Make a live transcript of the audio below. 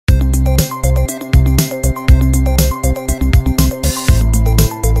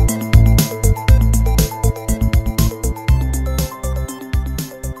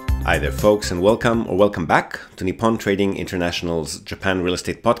there, folks, and welcome back to Nippon Trading International's Japan Real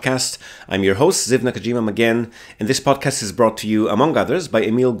Estate Podcast. I'm your host, Ziv Nakajima again, and this podcast is brought to you, among others, by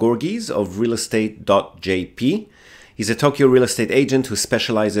Emil Gorgies of realestate.jp. He's a Tokyo real estate agent who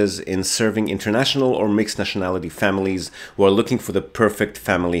specializes in serving international or mixed nationality families who are looking for the perfect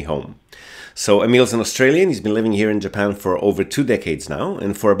family home. So Emil's an Australian. He's been living here in Japan for over 2 decades now,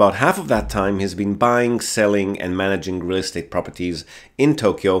 and for about half of that time he's been buying, selling, and managing real estate properties in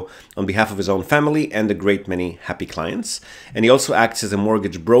Tokyo on behalf of his own family and a great many happy clients. And he also acts as a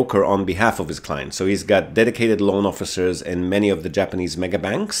mortgage broker on behalf of his clients. So he's got dedicated loan officers in many of the Japanese mega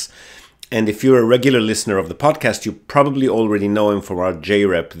banks. And if you're a regular listener of the podcast, you probably already know him from our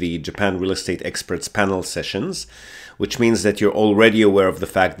JREP, the Japan Real Estate Experts panel sessions, which means that you're already aware of the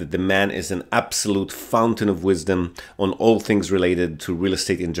fact that the man is an absolute fountain of wisdom on all things related to real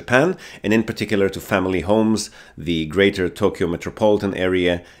estate in Japan, and in particular to family homes, the greater Tokyo metropolitan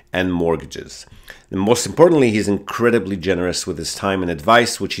area, and mortgages. And most importantly, he's incredibly generous with his time and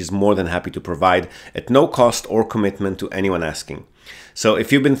advice, which he's more than happy to provide at no cost or commitment to anyone asking. So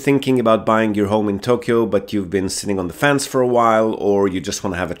if you've been thinking about buying your home in Tokyo, but you've been sitting on the fence for a while, or you just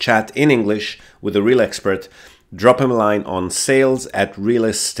want to have a chat in English with a real expert, drop him a line on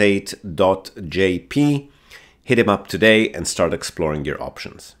sales@realestate.jp. Hit him up today and start exploring your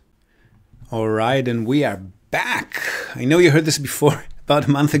options. All right, and we are back. I know you heard this before. About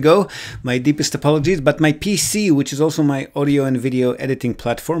a month ago. My deepest apologies, but my PC, which is also my audio and video editing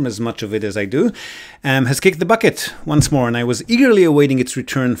platform, as much of it as I do, has kicked the bucket once more, and I was eagerly awaiting its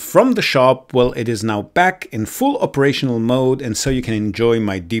return from the shop. Well, it is now back in full operational mode, and so you can enjoy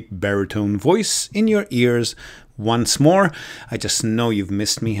my deep baritone voice in your ears once more. I just know you've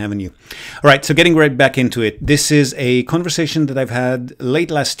missed me, haven't you? All right, so getting right back into it. This is a conversation that I've had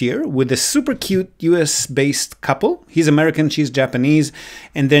late last year with a super cute US-based couple. He's American, she's Japanese,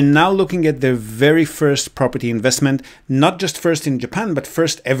 and they're now looking at their very first property investment, not just first in Japan, but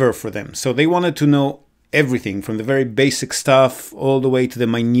first ever for them. So they wanted to know everything from the very basic stuff all the way to the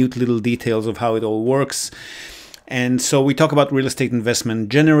minute little details of how it all works. And so we talk about real estate investment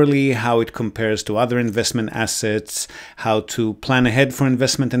generally, how it compares to other investment assets, how to plan ahead for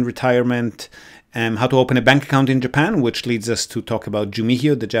investment and retirement, how to open a bank account in Japan, which leads us to talk about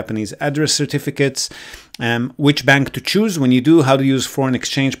Jumihyo, the Japanese address certificates, which bank to choose when you do, how to use foreign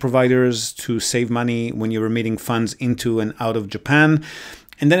exchange providers to save money when you're remitting funds into and out of Japan.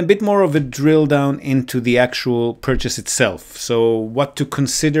 And then a bit more of a drill down into the actual purchase itself. So what to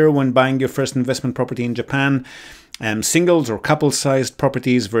consider when buying your first investment property in Japan. Singles or couple-sized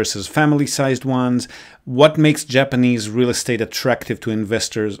properties versus family-sized ones. What makes Japanese real estate attractive to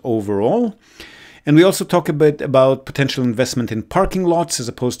investors overall? And we also talk a bit about potential investment in parking lots as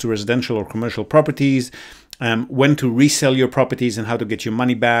opposed to residential or commercial properties. When to resell your properties and how to get your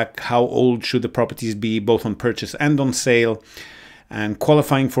money back. How old should the properties be, both on purchase and on sale? And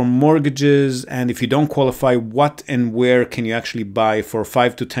qualifying for mortgages, and if you don't qualify, what and where can you actually buy for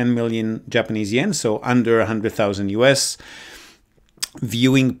 5 to 10 million Japanese yen, so under 100,000 US,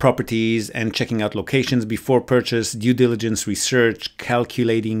 viewing properties and checking out locations before purchase, due diligence research,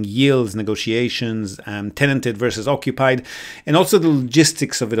 calculating yields, negotiations, tenanted versus occupied, and also the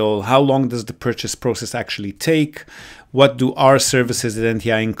logistics of it all. How long does the purchase process actually take? What do our services at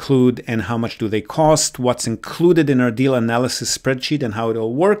NTI include and how much do they cost? What's included in our deal analysis spreadsheet and how it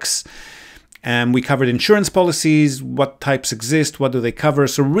all works? We covered insurance policies, what types exist, what do they cover?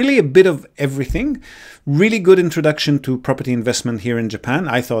 So really a bit of everything. Really good introduction to property investment here in Japan,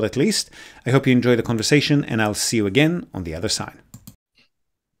 I thought at least. I hope you enjoy the conversation, and I'll see you again on the other side.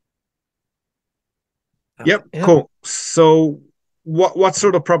 Yep, cool. So what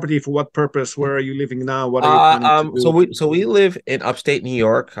sort of property, for what purpose? Where are you living now? What are you planning to do? So we live in upstate New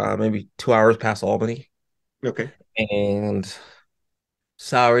York, maybe 2 hours past Albany. Okay. And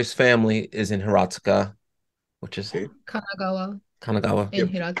Saori's family is in Hiratsuka, which is Kanagawa. Yep.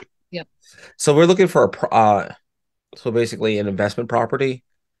 Hiratsuka. Yep. So we're looking for so basically an investment property.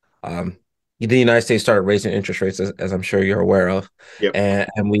 The United States started raising interest rates, as I'm sure you're aware of. Yep.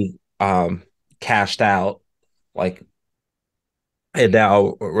 And we cashed out, and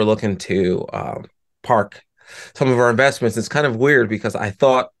now we're looking to park some of our investments. It's kind of weird because I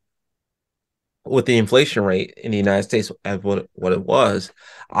thought with the inflation rate in the United States as what it was,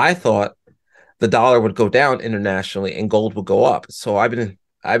 I thought the dollar would go down internationally and gold would go up. So I've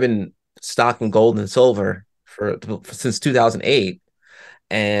been stocking gold and silver since 2008,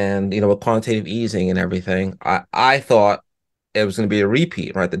 and with quantitative easing and everything, I thought it was going to be a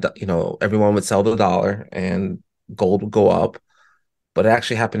repeat, right? Everyone would sell the dollar and gold would go up. But it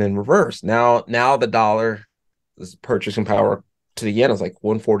actually happened in reverse. Now the dollar, this purchasing power to the yen is like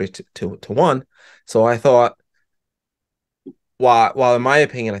 140 to 1. So I thought, while in my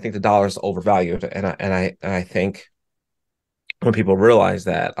opinion, I think the dollar is overvalued, and I think when people realize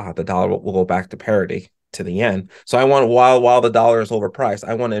that the dollar will go back to parity to the yen. So I want, while the dollar is overpriced,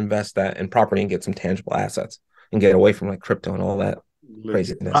 I want to invest that in property and get some tangible assets and get away from like crypto and all that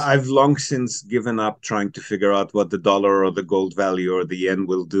craziness. I've long since given up trying to figure out what the dollar or the gold value or the yen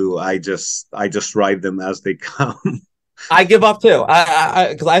will do. I just ride them as they come. I give up too.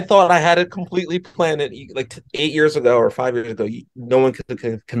 Because I thought I had it completely planned it like 8 years ago or 5 years ago. No one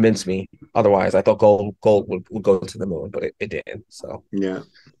could convince me otherwise. I thought gold would go to the moon, but it didn't. So yeah.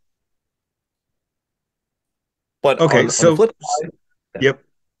 But okay, on the flip side, yep.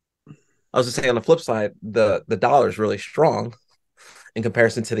 I was just saying on the flip side, the dollar is really strong in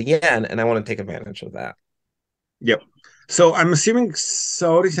comparison to the yen, and I want to take advantage of that. Yep. So I'm assuming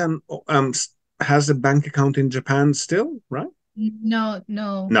Saori-san has a bank account in Japan still, right? No.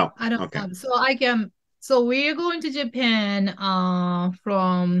 I don't have. So we're going to Japan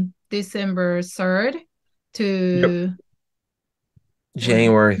from December 3rd to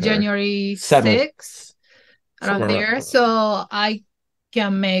January 6th, around there. So I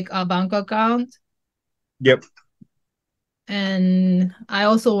can make a bank account. Yep. And I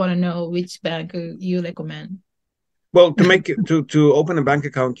also want to know which bank you recommend. Well, to make it to open a bank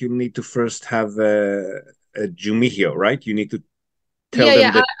account, you need to first have a Jumihyo, right? You need to tell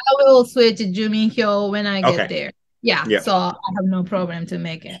them that... I will switch to Jumihyo when I get there. Yeah, so I have no problem to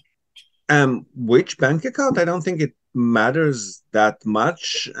make it. Which bank account? I don't think it matters that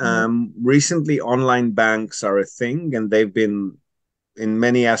much. Recently, online banks are a thing, and they've been, in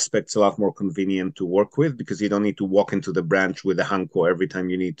many aspects, a lot more convenient to work with because you don't need to walk into the branch with a hanko every time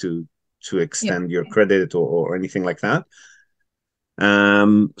you need to extend your credit or anything like that.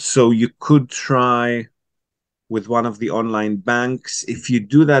 So you could try with one of the online banks. If you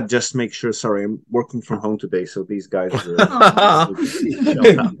do that, just make sure, sorry, I'm working from home today, so these guys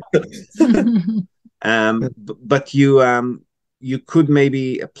but you could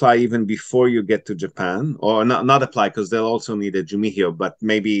maybe apply even before you get to Japan, or not apply because they'll also need a Jumihyo, but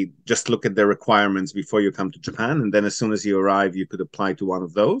maybe just look at their requirements before you come to Japan, and then as soon as you arrive, you could apply to one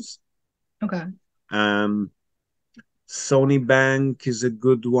of those. Okay. Sony Bank is a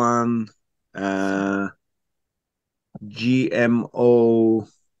good one. GMO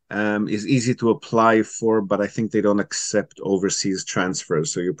is easy to apply for, but I think they don't accept overseas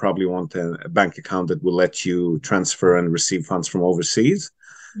transfers. So you probably want a bank account that will let you transfer and receive funds from overseas.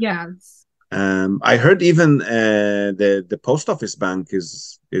 Yes. I heard even the post office bank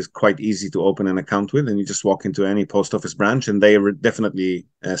is quite easy to open an account with, and you just walk into any post office branch, and they definitely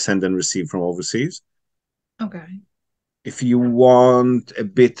send and receive from overseas. Okay. If you want a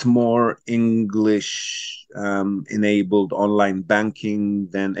bit more English enabled online banking,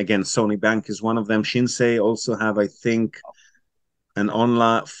 then again, Sony Bank is one of them. Shinsei also have, I think, an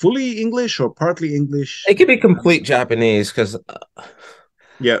online fully English or partly English. It could be complete Japanese because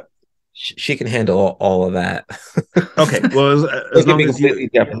she can handle all of that. Okay, well, as long as you,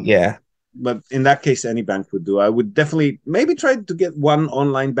 yeah. But in that case, any bank would do. I would definitely maybe try to get one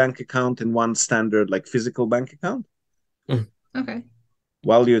online bank account and one standard like physical bank account. Okay.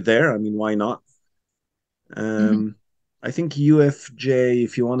 While you're there, I mean, why not? I think UFJ,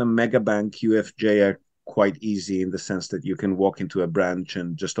 if you want a mega bank, UFJ are quite easy in the sense that you can walk into a branch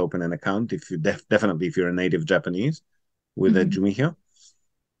and just open an account if you definitely if you're a native Japanese with a Jumihyo.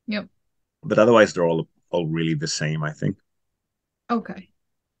 Yep. But otherwise, they're all really the same, I think. Okay.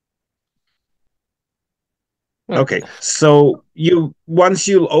 Okay, so once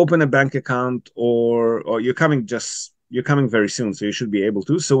you open a bank account, or you're coming very soon, so you should be able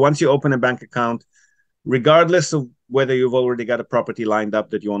to. So once you open a bank account, regardless of whether you've already got a property lined up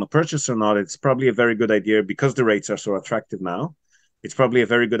that you want to purchase or not, it's probably a very good idea, because the rates are so attractive now, it's probably a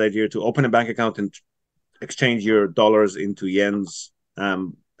very good idea to open a bank account and exchange your dollars into yens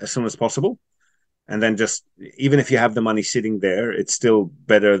as soon as possible. And then just, even if you have the money sitting there, it's still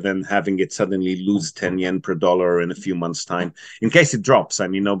better than having it suddenly lose 10 yen per dollar in a few months' time. In case it drops, I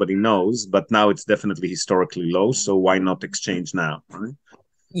mean, nobody knows, but now it's definitely historically low, so why not exchange now, right?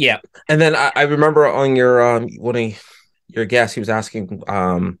 Yeah. And then I remember on your one of your guests, he was asking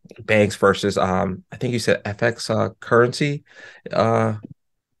banks versus I think you said FX currency would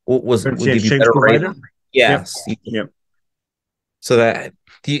give you better rate. Yes. Yep. So that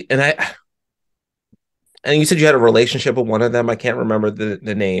and you said you had a relationship with one of them. I can't remember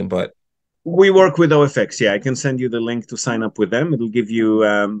the name, but we work with OFX. Yeah, I can send you the link to sign up with them. It'll give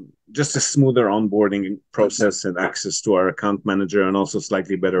you just a smoother onboarding process and access to our account manager, and also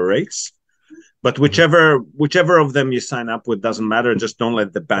slightly better rates. But whichever of them you sign up with doesn't matter. Just don't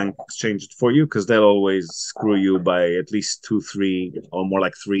let the bank exchange it for you, because they'll always screw you by at least 2, 3, or more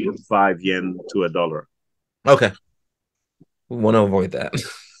like 3 to 5 yen to $1. Okay. We want to avoid that.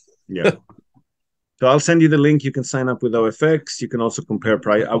 Yeah. So I'll send you the link. You can sign up with OFX. You can also compare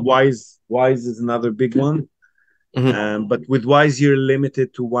price. Wise is another big one. But with Wise, you're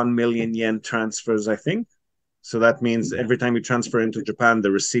limited to 1 million yen transfers, I think. So that means every time you transfer into Japan,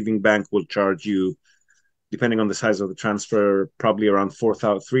 the receiving bank will charge you, depending on the size of the transfer, probably around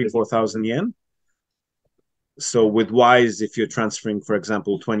 3,000 to 4,000 yen. So with Wise, if you're transferring, for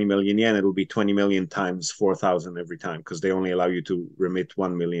example, 20 million yen, it'll be 20 million times 4,000 every time, because they only allow you to remit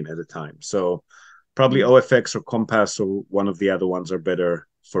 1 million at a time. So probably OFX or Compass or one of the other ones are better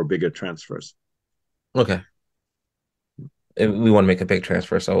for bigger transfers. Okay. We want to make a big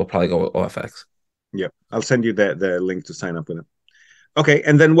transfer, so we'll probably go with OFX. Yep. I'll send you the link to sign up with it. Okay.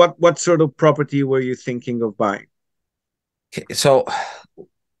 And then what sort of property were you thinking of buying? Okay, so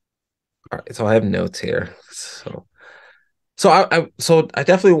I have notes here. So I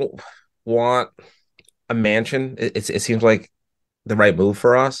definitely want a mansion. It seems like the right move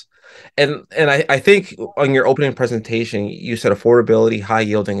for us. And I think on your opening presentation, you said affordability, high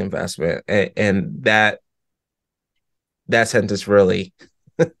yielding investment, and that sentence really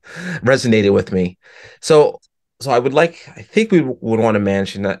resonated with me. So I think we would want a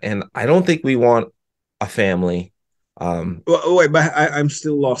mansion, and I don't think we want a family. Wait, but I'm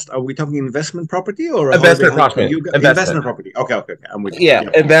still lost. Are we talking investment property or investment property? Investment property. Okay. I'm with you. Yeah,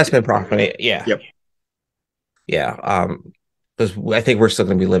 yep. Investment property. Yeah. Yep. Yeah. Because I think we're still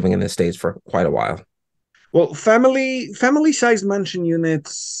going to be living in the States for quite a while. Well, family-sized mansion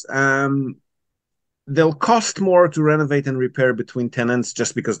units, they'll cost more to renovate and repair between tenants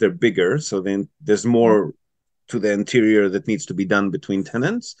just because they're bigger. So then there's more to the interior that needs to be done between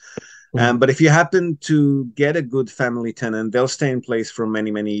tenants. But if you happen to get a good family tenant, they'll stay in place for many,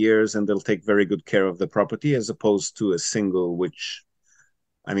 many years, and they'll take very good care of the property, as opposed to a single, which,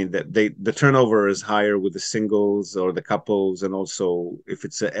 I mean, the turnover is higher with the singles or the couples. And also, if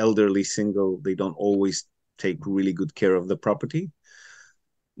it's an elderly single, they don't always take really good care of the property.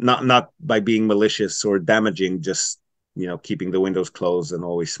 Not by being malicious or damaging, just, keeping the windows closed and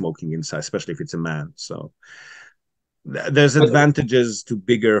always smoking inside, especially if it's a man. So there's advantages to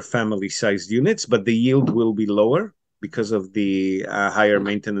bigger family-sized units, but the yield will be lower because of the higher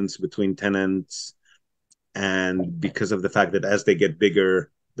maintenance between tenants, and because of the fact that as they get bigger,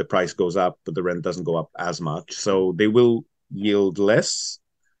 the price goes up, but the rent doesn't go up as much. So they will yield less,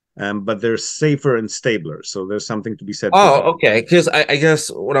 but they're safer and stabler. So there's something to be said. Oh, okay. Because I guess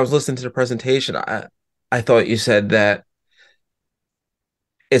when I was listening to the presentation, I thought you said that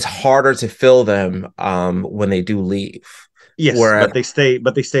it's harder to fill them when they do leave. Yes, but they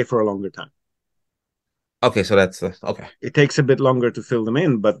stay for a longer time. Okay, so that's okay. It takes a bit longer to fill them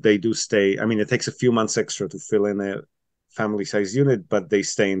in, but they do stay. I mean, it takes a few months extra to fill in a family-sized unit, but they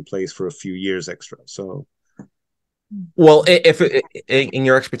stay in place for a few years extra. So, well, if in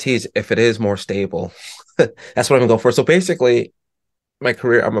your expertise, if it is more stable, that's what I'm going for. So basically, my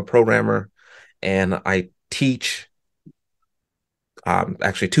career, I'm a programmer, and I teach.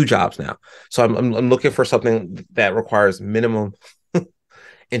 Actually 2 jobs now. So I'm looking for something that requires minimum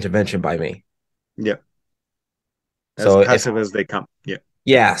intervention by me. Yeah. As passive as they come. Yeah.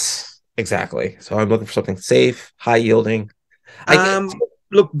 Yes, exactly. So I'm looking for something safe, high yielding.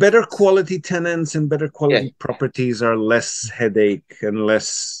 Look, better quality tenants and better quality properties are less headache and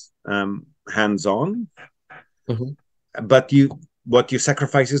less hands-on. But what you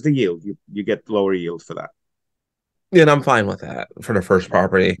sacrifice is the yield. You get lower yield for that. Yeah, and I'm fine with that for the first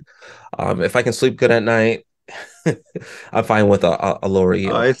property. If I can sleep good at night, I'm fine with a lower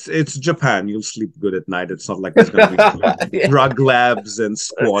yield. It's Japan. You'll sleep good at night. It's not like there's going to be drug labs and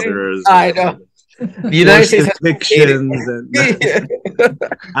squatters. I know. The United States has evictions.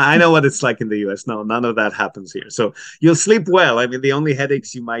 I know what it's like in the US. No, none of that happens here. So you'll sleep well. I mean, the only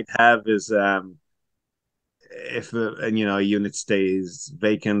headaches you might have is if a unit stays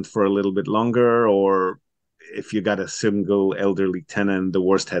vacant for a little bit longer, or if you got a single elderly tenant. The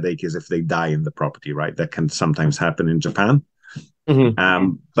worst headache is if they die in the property, right? That can sometimes happen in Japan.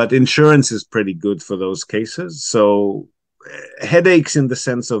 But insurance is pretty good for those cases. So headaches in the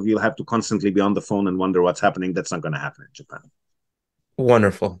sense of you'll have to constantly be on the phone and wonder what's happening, that's not going to happen in Japan.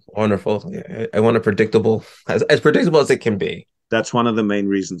 Wonderful. I want a predictable, as predictable as it can be. That's one of the main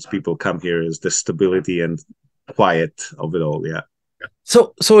reasons people come here, is the stability and quiet of it all. Yeah.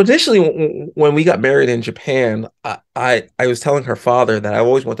 So initially, when we got married in Japan, I was telling her father that I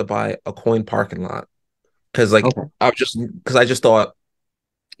always want to buy a coin parking lot, because I just thought,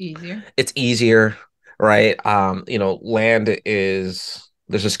 easier. It's easier, right? You know, there's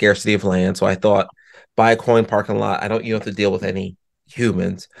a scarcity of land. So I thought buy a coin parking lot. You don't have to deal with any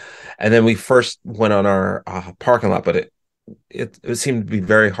humans. And then we first went on our parking lot, but it seemed to be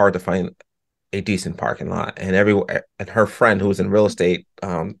very hard to find a decent parking lot. And her friend who was in real estate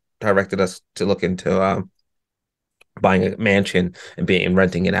directed us to look into buying a mansion and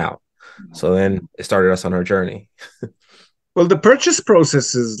renting it out. So then it started us on our journey. Well, the purchase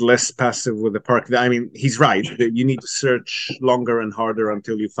process is less passive with the park. I mean, he's right. You need to search longer and harder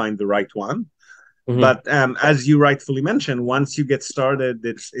until you find the right one. Mm-hmm. But as you rightfully mentioned, once you get started,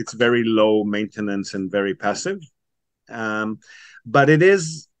 it's very low maintenance and very passive. But it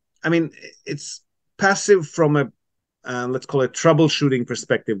is, I mean, it's passive from a, let's call it troubleshooting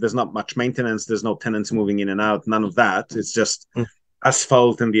perspective. There's not much maintenance. There's no tenants moving in and out. None of that. It's just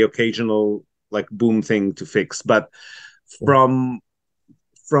asphalt and the occasional like boom thing to fix. But from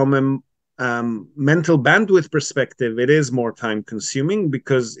a mental bandwidth perspective, it is more time consuming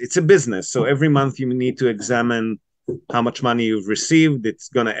because it's a business. So every month you need to examine how much money you've received. It's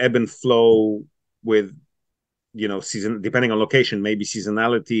going to ebb and flow with, you know, season, depending on location, maybe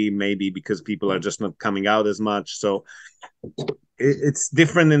seasonality, maybe because people are just not coming out as much. So it's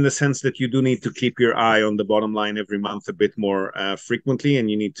different in the sense that you do need to keep your eye on the bottom line every month a bit more frequently,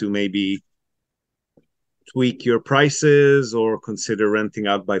 and you need to maybe tweak your prices or consider renting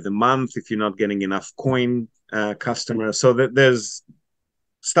out by the month if you're not getting enough coin customers. So that there's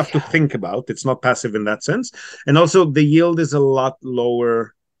stuff to think about. It's not passive in that sense. And also the yield is a lot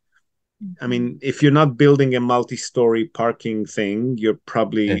lower. I mean, if you're not building a multi-story parking thing, you're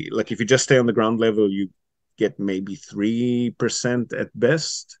probably like, if you just stay on the ground level, you get maybe 3% at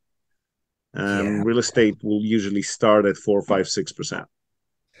best. Real estate will usually start at 4, 5, 6%.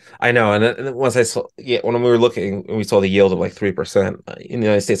 I know, and once I saw, when we were looking, and we saw the yield of like 3% in the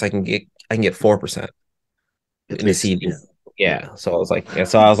United States, I can get 4% in the CD. Yeah, so I was like,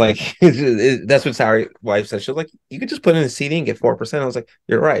 that's what Sarah's wife said. She was like, you could just put in a CD and get 4%. I was like,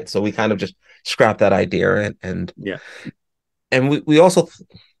 you're right. So we kind of just scrapped that idea, and we also.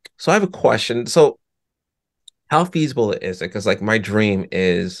 So I have a question. So how feasible is it? Because like my dream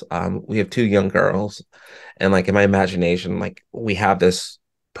is, we have 2 young girls, and like in my imagination, like we have this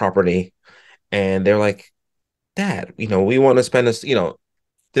property, and they're like, Dad, you know, we want to spend this, you know,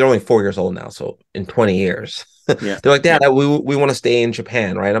 they're only 4 years old now, so in 20 years they're like, Dad, we want to stay in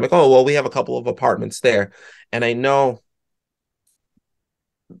Japan, right? I'm like, oh well, we have a couple of apartments there, and I know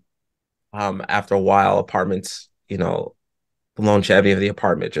after a while apartments, you know, the longevity of the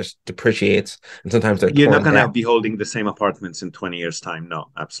apartment just depreciates, and sometimes you're not going to be holding the same apartments in 20 years time.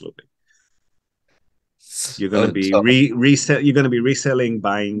 No, absolutely. You're going to be you're going to be reselling,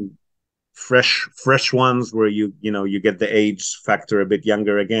 buying fresh ones where you get the age factor a bit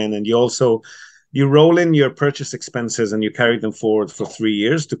younger again, and you roll in your purchase expenses and you carry them forward for 3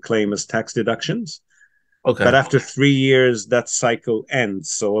 years to claim as tax deductions. Okay. But after 3 years, that cycle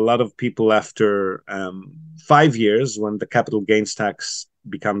ends. So a lot of people after 5 years, when the capital gains tax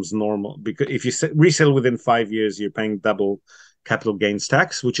becomes normal, because if you resell within 5 years, you're paying double capital gains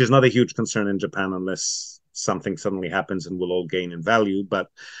tax, which is not a huge concern in Japan unless something suddenly happens and we'll all gain in value. But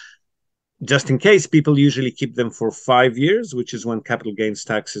just in case, people usually keep them for 5 years, which is when capital gains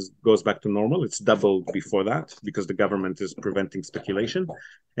taxes goes back to normal. It's doubled before that because the government is preventing speculation.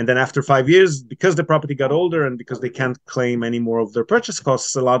 And then after 5 years, because the property got older and because they can't claim any more of their purchase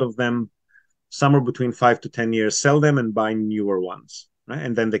costs, a lot of them, somewhere between 5 to 10 years, sell them and buy newer ones, right?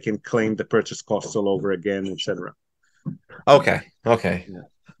 And then they can claim the purchase costs all over again, etc. Okay. Yeah.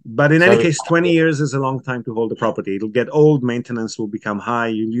 But in any case, 20 years is a long time to hold a property. It'll get old, maintenance will become high.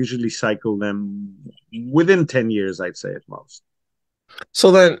 You usually cycle them within 10 years, I'd say at most.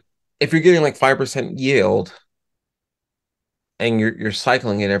 So then if you're getting like 5% yield and you're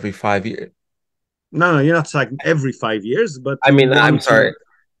cycling it every 5 years. No, you're not cycling every 5 years, but I mean, I'm sorry.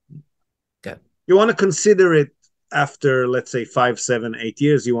 You want to consider it after, let's say, 5, 7, 8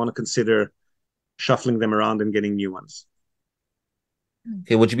 years. You want to consider shuffling them around and getting new ones.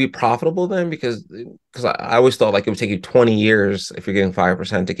 Okay, would you be profitable then? Because I always thought like it would take you 20 years if you're getting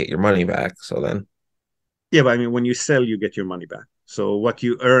 5% to get your money back. So then, yeah, but I mean, when you sell, you get your money back. So what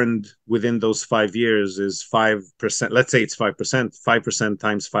you earned within those 5 years is 5%. Let's say it's 5%. 5%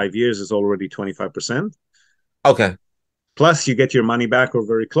 times 5 years is already 25%. Okay. Plus, you get your money back or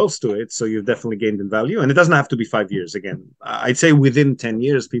very close to it. So you've definitely gained in value. And it doesn't have to be 5 years. Again, I'd say within 10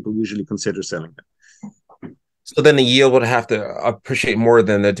 years, people usually consider selling them. So then the yield would have to appreciate more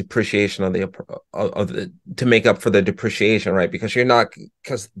than the depreciation of to make up for the depreciation, right? Because you're not,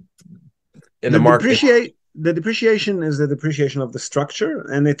 because in the market, the depreciation is the depreciation of the structure,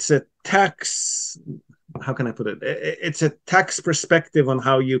 and it's a tax. How can I put it? It's a tax perspective on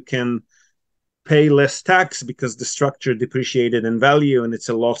how you can pay less tax because the structure depreciated in value and it's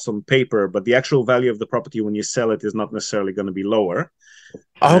a loss on paper, but the actual value of the property when you sell it is not necessarily going to be lower.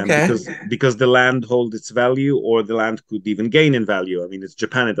 Okay. Because the land holds its value, or the land could even gain in value. I mean, it's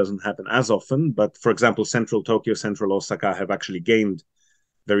Japan, it doesn't happen as often, but for example, central Tokyo, central Osaka have actually gained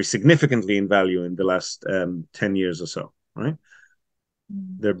very significantly in value in the last 10 years or so, right?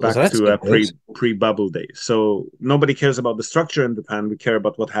 They're back to a pre-bubble days. So nobody cares about the structure in Japan. We care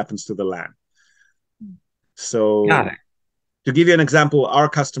about what happens to the land. So to give you an example, our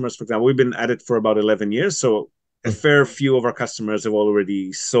customers, for example, we've been at it for about 11 years. So a fair few of our customers have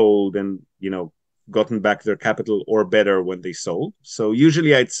already sold and, gotten back their capital or better when they sold. So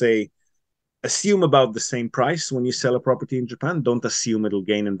usually I'd say assume about the same price when you sell a property in Japan. Don't assume it'll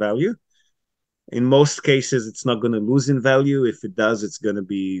gain in value. In most cases, it's not going to lose in value. If it does, it's going to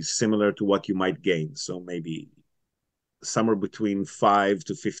be similar to what you might gain. So maybe somewhere between 5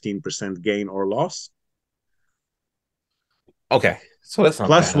 to 15% gain or loss. Okay. So that's not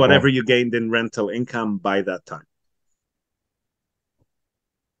plus whatever you gained in rental income by that time.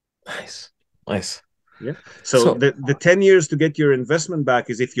 Nice. Yeah. So the 10 years to get your investment back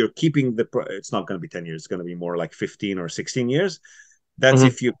is if you're keeping it's not going to be 10 years. It's going to be more like 15 or 16 years. That's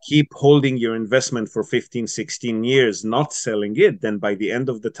if you keep holding your investment for 15, 16 years, not selling it, then by the end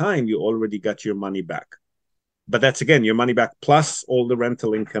of the time, you already got your money back. But that's, again, your money back plus all the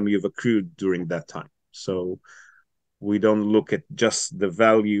rental income you've accrued during that time. So we don't look at just the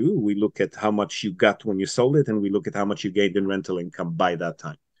value. We look at how much you got when you sold it, and we look at how much you gained in rental income by that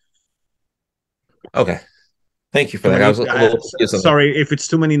time. Okay. Thank you for that. I was a little sorry if it's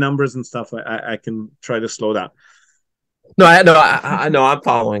too many numbers and stuff. I can try to slow down. No, I know I'm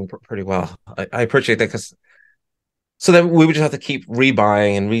following pretty well. I appreciate that, because so then we would just have to keep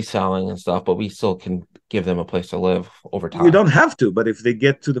rebuying and reselling and stuff, but we still can give them a place to live over time. You don't have to, but if they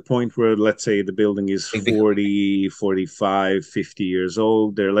get to the point where, let's say, the building is 40, 45, 50 years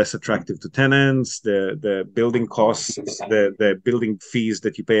old, they're less attractive to tenants. The building costs, the building fees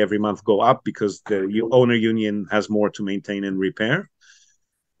that you pay every month go up because the owner union has more to maintain and repair.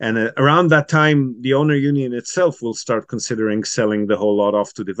 And around that time, the owner union itself will start considering selling the whole lot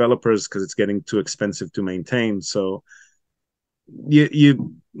off to developers because it's getting too expensive to maintain. So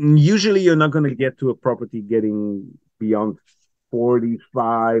you usually you're not going to get to a property getting beyond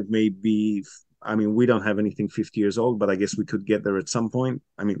 45, maybe. I mean, we don't have anything 50 years old, but I guess we could get there at some point.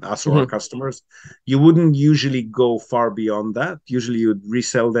 I mean, us or our customers. You wouldn't usually go far beyond that. Usually you'd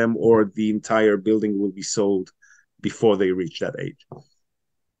resell them, or the entire building will be sold before they reach that age.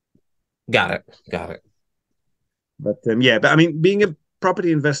 Got it. But but I mean, being a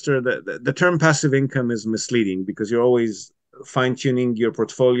property investor, the term passive income is misleading because you're always fine-tuning your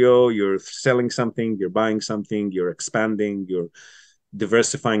portfolio. You're selling something, you're buying something, you're expanding, you're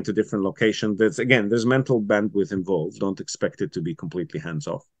diversifying to different locations. There's mental bandwidth involved. Don't expect it to be completely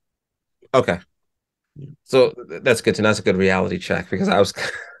hands-off. Okay. Yeah. So that's good to know. That's a good reality check, because I was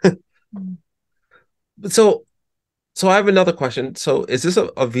So I have another question. So is this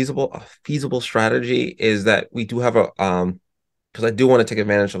a feasible strategy? Is that we do have because I do want to take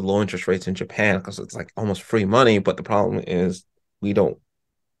advantage of low interest rates in Japan, because it's like almost free money, but the problem is we don't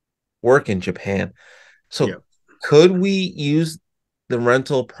work in Japan. So could we use the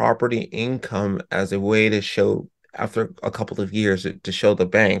rental property income as a way to show, after a couple of years, to show the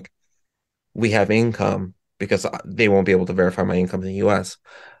bank we have income, because they won't be able to verify my income in the US?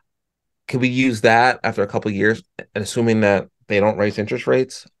 Can we use that after a couple of years, and assuming that they don't raise interest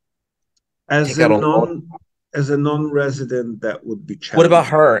rates? As a non-resident, that would be challenging. What about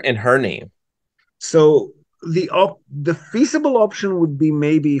her and her name? So the feasible option would be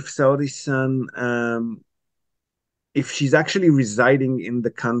maybe if Saori-san, if she's actually residing in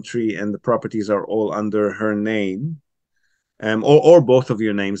the country and the properties are all under her name, or both of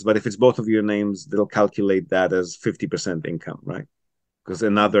your names. But if it's both of your names, they'll calculate that as 50% income, right? Because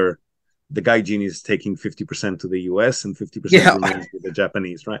the Gaijin is taking 50% to the US and 50% remains with the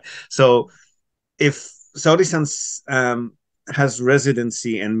Japanese, right? So if Saori-san has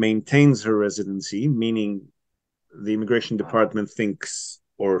residency and maintains her residency, meaning the immigration department thinks,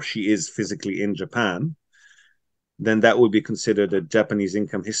 or she is physically in Japan, then that would be considered a Japanese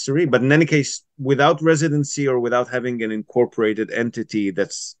income history. But in any case, without residency or without having an incorporated entity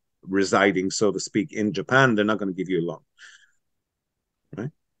that's residing, so to speak, in Japan, they're not going to give you a loan,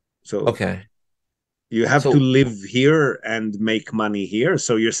 right? So you have to live here and make money here.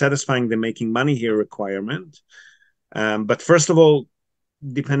 So you're satisfying the making money here requirement. But first of all,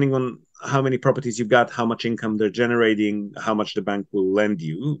 depending on how many properties you've got, how much income they're generating, how much the bank will lend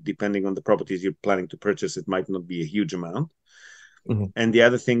you, depending on the properties you're planning to purchase, it might not be a huge amount. Mm-hmm. And the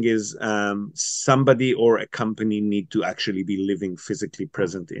other thing is somebody or a company need to actually be living physically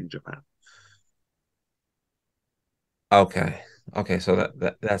present in Japan. Okay. So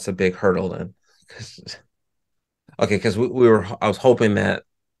that's a big hurdle then. Because I was hoping that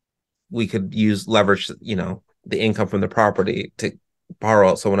we could leverage, the income from the property to borrow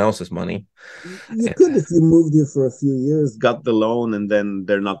out someone else's money. You could if you moved here for a few years, got the loan, and then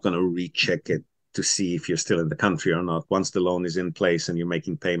they're not going to recheck it to see if you're still in the country or not. Once the loan is in place and you're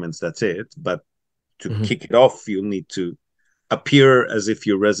making payments, that's it. But to kick it off, you'll need to appear as if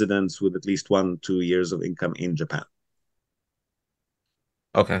you're residents with at least 1-2 years of income in Japan.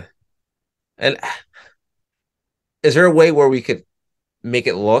 Okay. And is there a way where we could make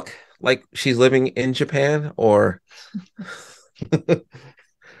it look like she's living in Japan, or?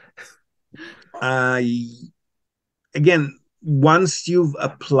 Again, once you've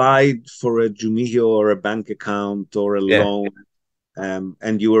applied for a Jumihyo or a bank account or a loan,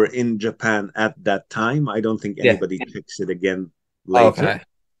 and you were in Japan at that time, I don't think anybody checks it again later. Okay.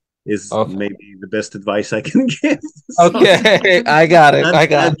 Maybe the best advice I can give. Okay, I got it.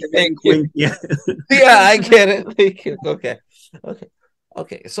 Thank you. Yeah. Yeah, I get it. Thank you.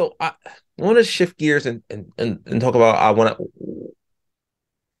 Okay. So I want to shift gears and talk about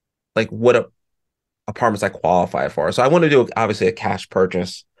what apartments I qualify for. So I want to do obviously a cash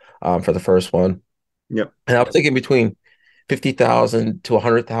purchase for the first one. Yep. And I was thinking between 50,000 to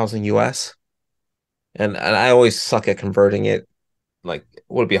 100,000 US. And I always suck at converting it. Like,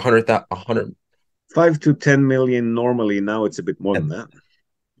 would it be 100? 5 to 10 million normally. Now it's a bit more than that.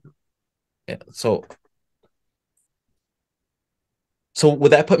 Yeah. So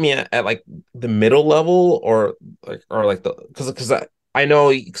would that put me at like the middle level, or because I know,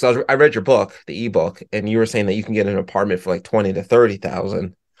 because I read your book, the ebook, and you were saying that you can get an apartment for like 20 to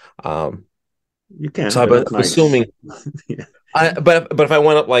 30,000. You can. So I'm assuming. Yeah. But if I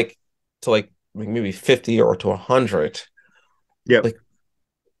went up to maybe 50 or to 100. Yeah.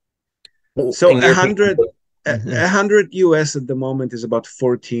 So 100 US at the moment is about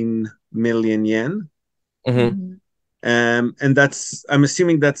 14 million yen. Mm-hmm. And I'm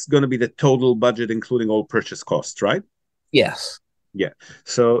assuming that's going to be the total budget, including all purchase costs, right? Yes. Yeah.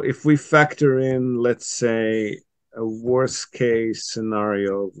 So if we factor in, let's say, a worst case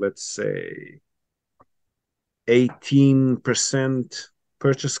scenario, let's say 18%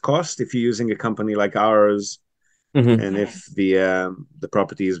 purchase cost, if you're using a company like ours, and if the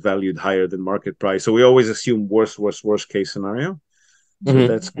property is valued higher than market price. So we always assume worst case scenario. So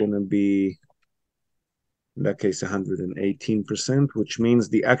that's going to be, in that case, 118%, which means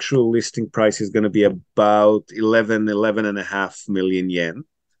the actual listing price is going to be about 11.5 million yen.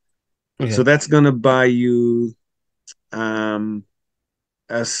 Okay. So that's going to buy you a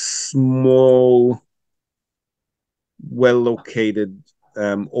small, well-located,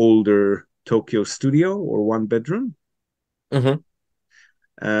 older Tokyo studio or one bedroom.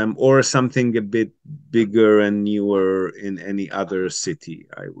 Or something a bit bigger and newer in any other city,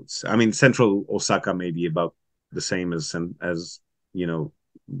 I would say. I mean, central Osaka may be about the same as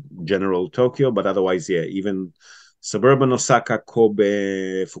general Tokyo, but otherwise, yeah, even suburban Osaka,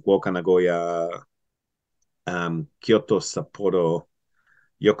 Kobe, Fukuoka, Nagoya, Kyoto, Sapporo,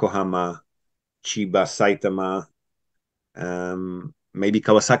 Yokohama, Chiba, Saitama, maybe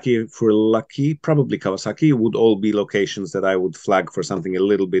Kawasaki if we're lucky. Probably Kawasaki would all be locations that I would flag for something a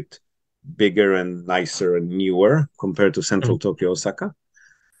little bit bigger and nicer and newer compared to central Tokyo, Osaka.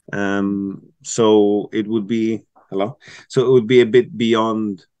 So it would be a bit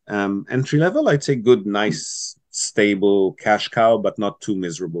beyond entry level. I'd say good, nice, stable cash cow, but not too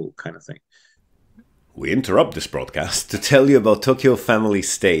miserable kind of thing. We interrupt this broadcast to tell you about Tokyo Family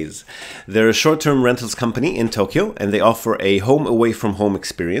Stays. They're a short-term rentals company in Tokyo, and they offer a home away from home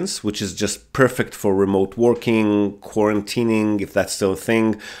experience, which is just perfect for remote working, quarantining, if that's still a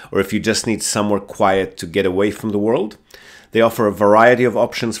thing, or if you just need somewhere quiet to get away from the world. They offer a variety of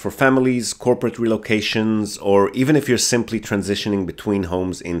options for families, corporate relocations, or even if you're simply transitioning between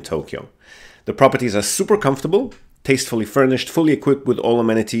homes in Tokyo. The properties are super comfortable, tastefully furnished, fully equipped with all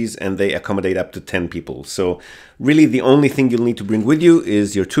amenities, and they accommodate up to 10 people. So really the only thing you'll need to bring with you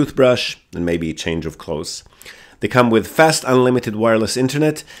is your toothbrush and maybe a change of clothes. They come with fast unlimited wireless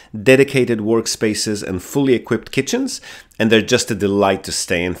internet, dedicated workspaces, and fully equipped kitchens, and they're just a delight to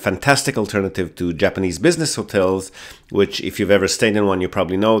stay in. Fantastic alternative to Japanese business hotels, which if you've ever stayed in one, you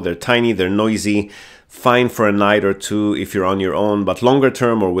probably know they're tiny, they're noisy, fine for a night or two if you're on your own, but longer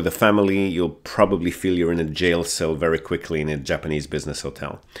term or with a family, you'll probably feel you're in a jail cell very quickly in a Japanese business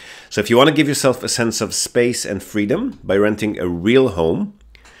hotel. So if you want to give yourself a sense of space and freedom by renting a real home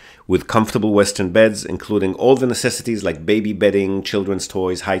with comfortable Western beds, including all the necessities like baby bedding, children's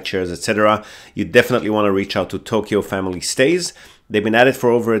toys, high chairs, etc., you definitely want to reach out to Tokyo Family Stays. They've been at it for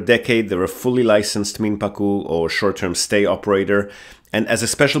over a decade. They're a fully licensed Minpaku or short-term stay operator. And as a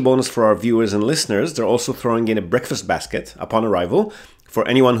special bonus for our viewers and listeners, they're also throwing in a breakfast basket upon arrival for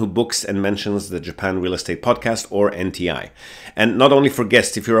anyone who books and mentions the Japan Real Estate Podcast or NTI. And not only for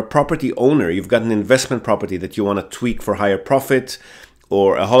guests, if you're a property owner, you've got an investment property that you want to tweak for higher profit,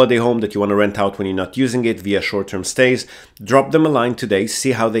 or a holiday home that you want to rent out when you're not using it via short-term stays, drop them a line today,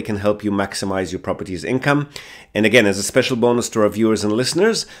 see how they can help you maximize your property's income. And again, as a special bonus to our viewers and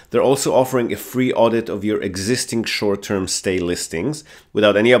listeners, they're also offering a free audit of your existing short-term stay listings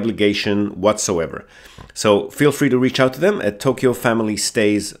without any obligation whatsoever. So feel free to reach out to them at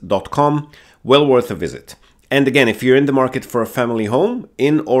tokyofamilystays.com. Well worth a visit. And again, if you're in the market for a family home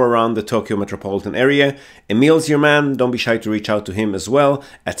in or around the Tokyo metropolitan area, Emil's your man. Don't be shy to reach out to him as well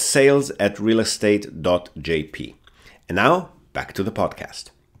at sales@realestate.jp. And now, back to the podcast.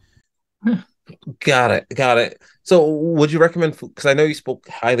 Got it. So would you recommend, because I know you spoke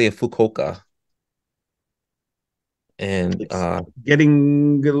highly of Fukuoka. And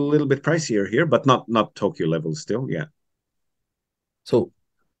getting a little bit pricier here, but not Tokyo level still, yeah. So,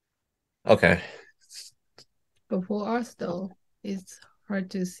 okay. But for us, though, it's hard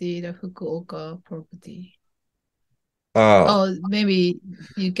to see the Fukuoka property. Maybe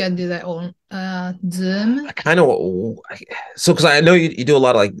you can do that on Zoom. I kind of so because I know you do a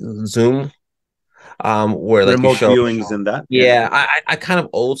lot of like Zoom, where like remote you show viewings and that. Yeah, I kind of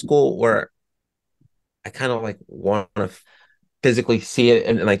old school where I kind of like want to physically see it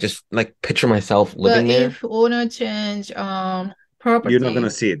and like just like picture myself living there. If owner change property, you're not gonna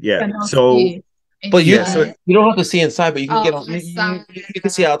see it. Yeah, so. But you don't have to see inside, but you can you can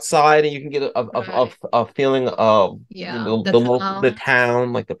see outside, and you can get a feeling of the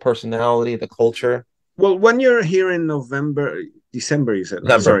town, like the personality, the culture. Well, when you're here in December, you said.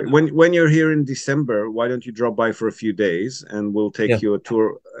 Sorry, when you're here in December, why don't you drop by for a few days, and we'll take you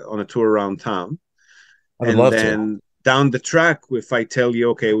on a tour around town. I'd love to. Down the track, if I tell you,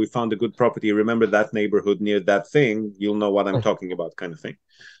 okay, we found a good property, remember that neighborhood near that thing, you'll know what I'm talking about, kind of thing.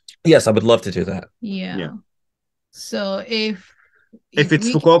 Yes, I would love to do that. Yeah. So if it's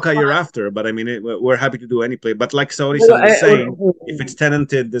Fukuoka you're after, but I mean, we're happy to do any place. But like Saori-san was saying, if it's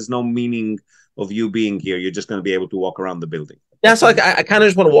tenanted, there's no meaning of you being here. You're just going to be able to walk around the building. Yeah, so I kind of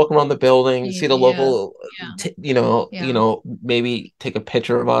just want to walk around the building, see the local, maybe take a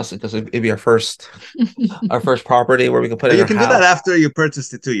picture of us because it'd be our first property where we can put it. You can do that after you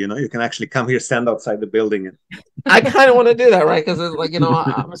purchased it too. You can actually come here, stand outside the building. I kind of want to do that, right? Because it's like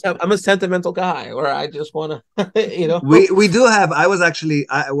I'm a sentimental guy where I just want to, We do have. I was actually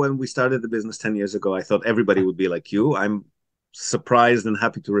when we started the business 10 years ago, I thought everybody would be like you. I'm surprised and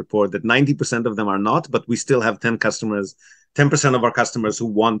happy to report that 90% of them are not, but we still have 10% of our customers who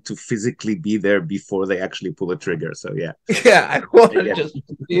want to physically be there before they actually pull a trigger. So yeah, I want to just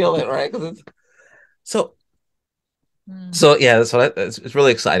feel it, right? So yeah, so it's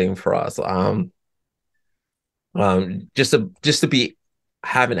really exciting for us. Just to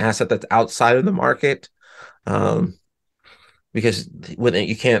have an asset that's outside of the market, because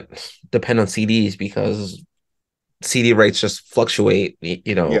you can't depend on CDs because CD rates just fluctuate. 10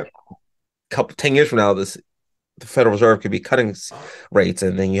 years from now, the Federal Reserve could be cutting rates,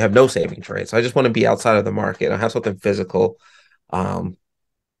 and then you have no savings rate. So I just want to be outside of the market. I have something physical, and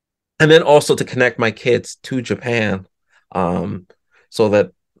then also to connect my kids to Japan, so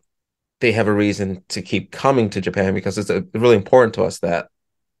that they have a reason to keep coming to Japan, because it's really important to us that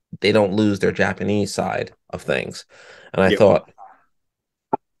they don't lose their Japanese side of things. And I thought,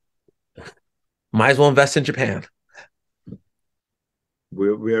 might as well invest in Japan.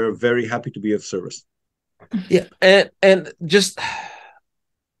 We're very happy to be of service. Yeah, and just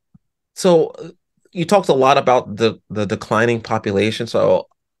so you talked a lot about the declining population. So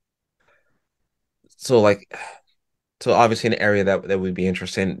obviously an area that would be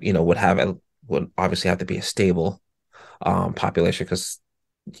interesting, would obviously have to be a stable population, because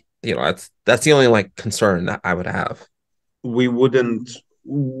that's the only like concern that I would have. We wouldn't.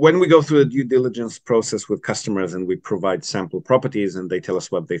 When we go through a due diligence process with customers and we provide sample properties and they tell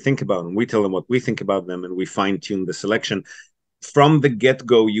us what they think about and we tell them what we think about them and we fine-tune the selection, from the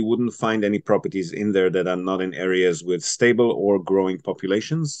get-go, you wouldn't find any properties in there that are not in areas with stable or growing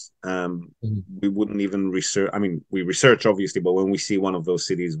populations. We wouldn't even research. I mean, we research obviously, but when we see one of those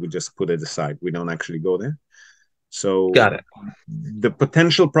cities, we just put it aside. We don't actually go there. So Got it. The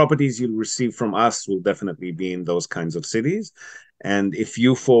potential properties you'll receive from us will definitely be in those kinds of cities. And if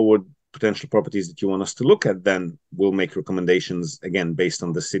you forward potential properties that you want us to look at, then we'll make recommendations again based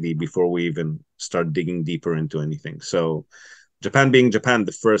on the city before we even start digging deeper into anything. So Japan being Japan,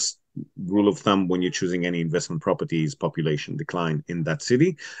 the first rule of thumb when you're choosing any investment property is population decline in that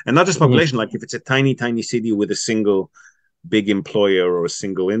city. And not just population, like if it's a tiny, tiny city with a single big employer or a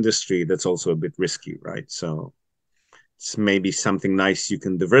single industry, that's also a bit risky, right? So it's maybe something nice you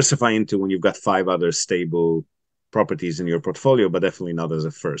can diversify into when you've got 5 other stable properties in your portfolio, but definitely not as a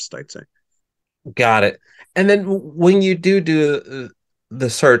first, I'd say. Got it. And then when you do the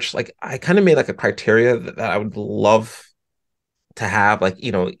search, like I kind of made like a criteria that I would love to have, like,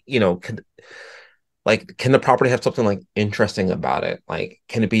 can the property have something like interesting about it? Like,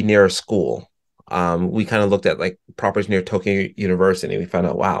 can it be near a school? We kind of looked at like properties near Tokyo University. We found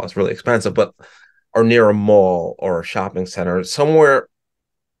out, wow, it's really expensive, but or near a mall or a shopping center, somewhere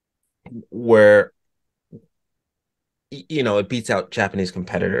where it beats out Japanese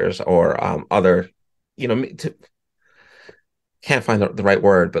competitors or other, can't find the right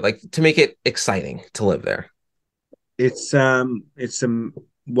word, but like to make it exciting to live there. It's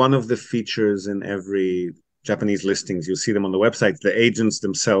one of the features in every Japanese listings. You'll see them on the website. The agents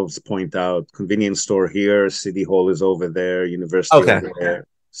themselves point out convenience store here, city hall is over there, university over there,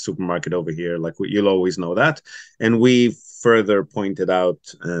 supermarket over here. Like you'll always know that. And we further pointed out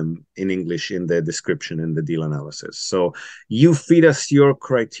in English in the description in the deal analysis. So you feed us your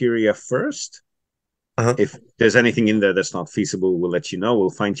criteria first. If there's anything in there that's not feasible, we'll let you know. We'll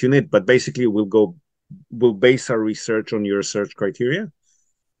fine tune it. But basically, we'll base our research on your search criteria.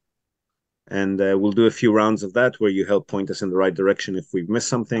 And we'll do a few rounds of that where you help point us in the right direction if we've missed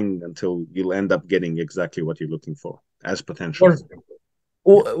something until you'll end up getting exactly what you're looking for as potential.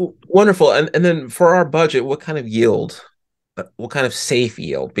 Wonderful. And then for our budget, what kind of yield? What kind of safe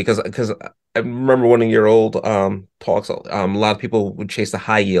yield? Because I remember one of your old talks, a lot of people would chase the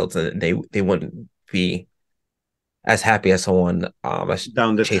high yields and they wouldn't be as happy as someone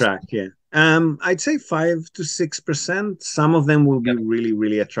down the track. Yeah. I'd say 5 to 6%. Some of them will be really,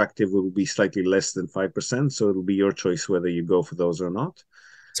 really attractive. Will be slightly less than 5%. So it'll be your choice whether you go for those or not.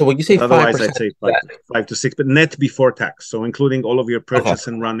 So when you say 5%, otherwise I'd say 5 to 6, but net before tax. So including all of your purchase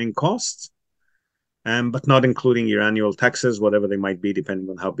and running costs, but not including your annual taxes, whatever they might be, depending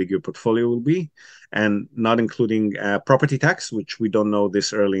on how big your portfolio will be, and not including property tax, which we don't know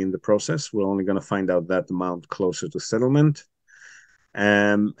this early in the process. We're only going to find out that amount closer to settlement.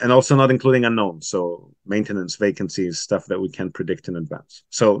 And also not including unknown, so maintenance, vacancies, stuff that we can predict in advance.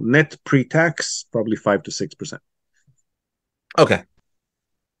 So net pre-tax, probably 5 to 6%. Okay,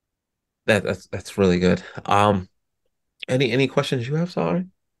 that's really good. Any questions you have, Sorry?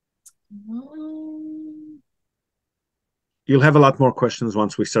 You'll have a lot more questions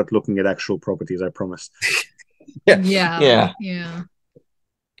once we start looking at actual properties, I promise. Yeah.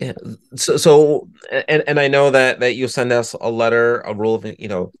 So and I know that you send us a letter, a rule of,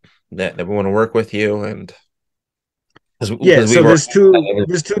 that we want to work with you, and so there's two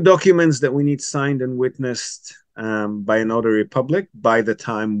documents that we need signed and witnessed by a notary public by the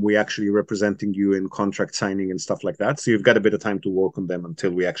time we actually representing you in contract signing and stuff like that. So you've got a bit of time to work on them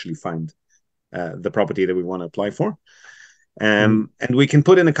until we actually find the property that we want to apply for. And we can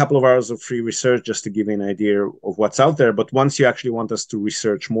put in a couple of hours of free research just to give you an idea of what's out there. But once you actually want us to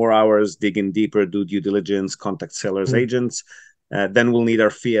research more hours, dig in deeper, do due diligence, contact sellers, agents, then we'll need our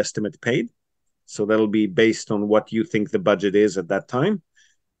fee estimate paid. So that'll be based on what you think the budget is at that time.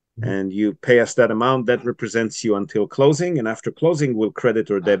 And you pay us that amount that represents you until closing. And after closing, we'll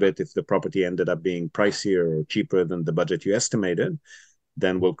credit or debit if the property ended up being pricier or cheaper than the budget you estimated.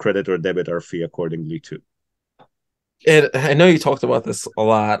 Then we'll credit or debit our fee accordingly too. And I know you talked about this a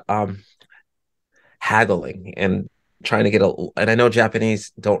lot, haggling and trying to get and I know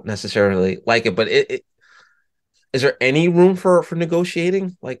Japanese don't necessarily like it, but is there any room for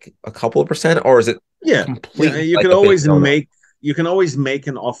negotiating, like a couple of percent, or is it completely? You can always make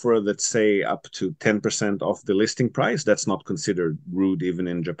an offer that's say up to 10% off the listing price. That's not considered rude even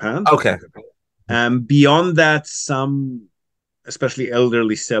in Japan. Okay. Beyond that, some especially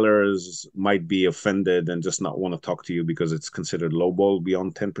elderly sellers might be offended and just not want to talk to you because it's considered lowball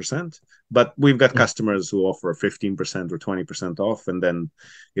beyond 10%. But we've got customers who offer 15% or 20% off. And then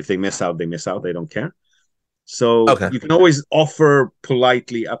if they miss out, they miss out. They don't care. So Okay. you can always offer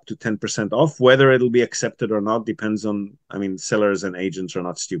politely up to 10% off. Whether it'll be accepted or not depends on, I mean, sellers and agents are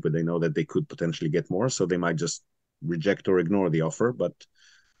not stupid. They know that they could potentially get more, so they might just reject or ignore the offer, but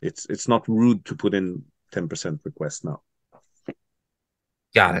it's not rude to put in 10% request now.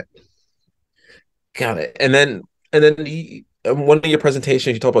 Got it. And then one of your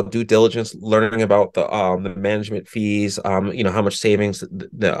presentations, you talk about due diligence, learning about the management fees, how much savings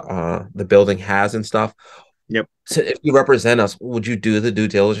the building has and stuff. Yep. So if you represent us, would you do the due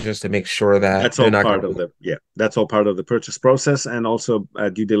diligence to make sure that that's all part of that's all part of the purchase process, and also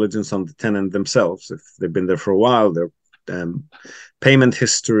due diligence on the tenant themselves. If they've been there for a while, their payment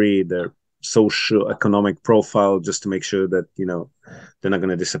history, their socio-economic profile, just to make sure that they're not going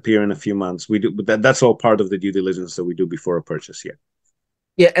to disappear in a few months. We do, but that's all part of the due diligence that we do before a purchase.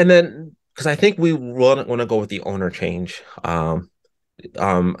 Yeah, and then because I think we want to go with the owner change.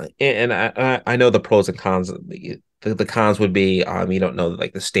 And I know the pros and cons. The cons would be you don't know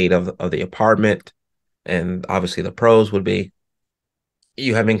like the state of the apartment, and obviously the pros would be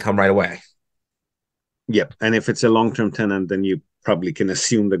you have income right away. Yep, and if it's a long-term tenant, then you probably can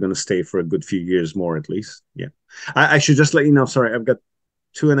assume they're going to stay for a good few years more at least. Yeah, I should just let you know. Sorry, I've got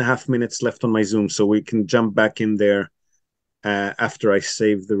 2.5 minutes left on my Zoom, so we can jump back in there after I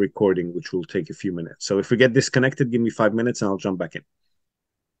save the recording, which will take a few minutes. So if we get disconnected, give me 5 minutes and I'll jump back in.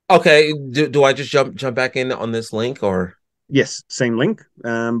 Okay. Do I just jump back in on this link or? Yes, same link,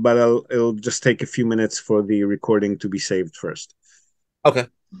 but it'll just take a few minutes for the recording to be saved first. Okay,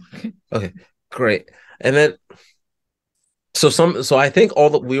 great. And then, so I think all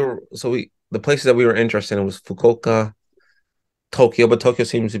that the places that we were interested in was Fukuoka, Tokyo, but Tokyo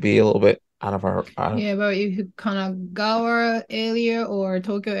seems to be a little bit out of our. Yeah, but if you Kanagawa area or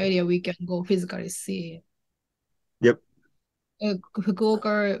Tokyo area, we can go physically see. Yep.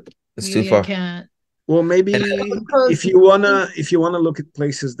 Fukuoka, it's too far. Can't. Well, maybe if you wanna look at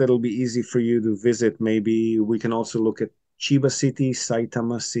places that'll be easy for you to visit, maybe we can also look at Chiba City,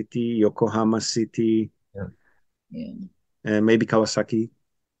 Saitama City, Yokohama City, and maybe Kawasaki.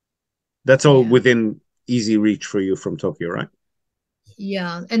 That's all within easy reach for you from Tokyo, right?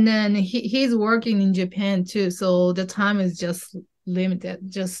 Yeah, and then he's working in Japan too, so the time is just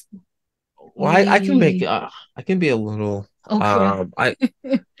limited. I can make I can be a little okay.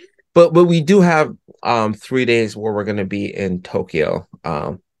 But we do have 3 days where we're going to be in Tokyo.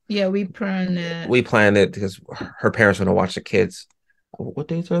 Yeah, we planned it. We planned it because her parents want to watch the kids. What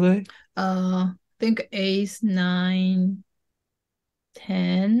dates are they? I think 8, 9,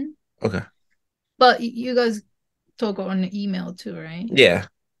 10. Okay. But you guys talk on the email too, right? Yeah.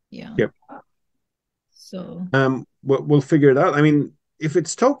 Yep. So we'll figure it out. I mean, if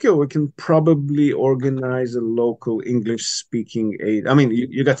it's Tokyo, we can probably organize a local English-speaking agent. I mean,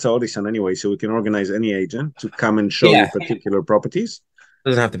 you got Saudi-san anyway, so we can organize any agent to come and show you particular properties.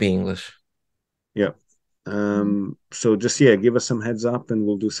 Doesn't have to be English. Yeah. So just give us some heads up, and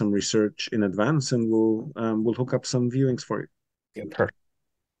we'll do some research in advance, and we'll hook up some viewings for you. Yeah, perfect.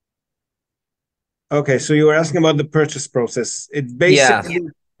 Okay, so you were asking about the purchase process. It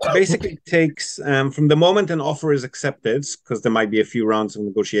basically takes from the moment an offer is accepted, because there might be a few rounds of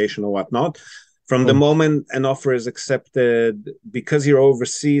negotiation or whatnot. From the moment an offer is accepted, because you're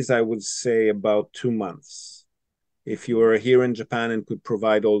overseas, I would say about 2 months. If you were here in Japan and could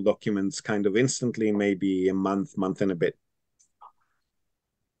provide all documents kind of instantly, maybe a month and a bit.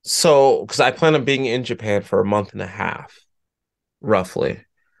 So, because I plan on being in Japan for a month and a half, roughly.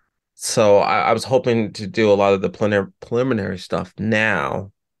 So I was hoping to do a lot of the preliminary stuff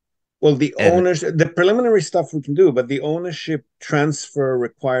now. Well, the preliminary stuff we can do, but the ownership transfer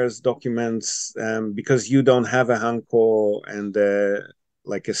requires documents because you don't have a hanko and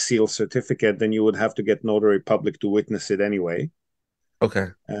like a seal certificate, then you would have to get notary public to witness it anyway. Okay.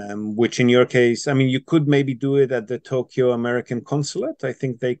 Which in your case, I mean, you could maybe do it at the Tokyo American Consulate. I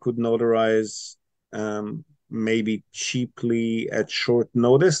think they could notarize maybe cheaply at short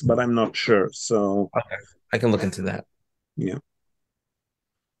notice, but I'm not sure. So okay, I can look into that. Yeah.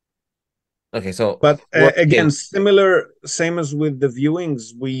 Okay, so but again, same as with the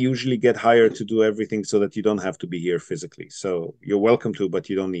viewings, we usually get hired to do everything so that you don't have to be here physically. So you're welcome to, but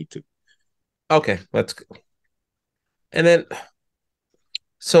you don't need to. Okay, that's good. And then,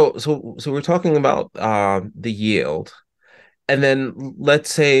 so we're talking about the yield, and then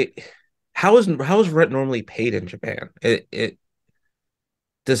let's say, how is rent normally paid in Japan? It's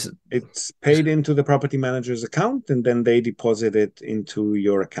paid into the property manager's account, and then they deposit it into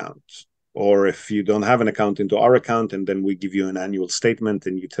your account. Or if you don't have an account, into our account, and then we give you an annual statement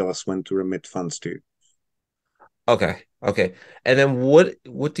and you tell us when to remit funds to you. Okay. And then what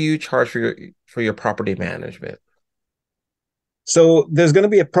do you charge for your property management? So there's going to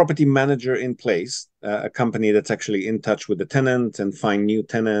be a property manager in place, a company that's actually in touch with the tenant and find new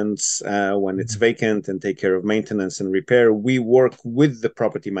tenants when it's vacant and take care of maintenance and repair. We work with the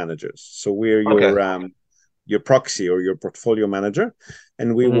property managers. So we're your proxy or your portfolio manager.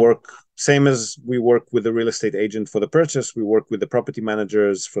 And we work, same as we work with the real estate agent for the purchase, we work with the property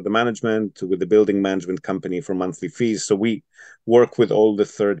managers for the management, with the building management company for monthly fees. So we work with all the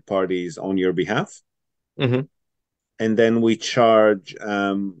third parties on your behalf. And then we charge,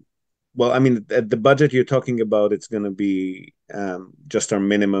 well, I mean, at the budget you're talking about, it's going to be just our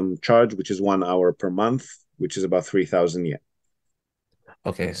minimum charge, which is 1 hour per month, which is about 3,000 yen.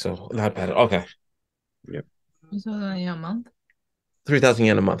 Okay, so not bad. Okay. Yep. So a month? 3,000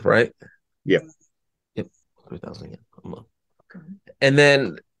 yen a month, right? Yep. Yep. 3,000 yen a month. Okay. And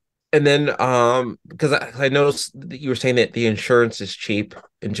then, because I noticed that you were saying that the insurance is cheap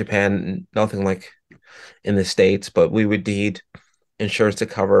in Japan, nothing like in the States, but we would need insurance to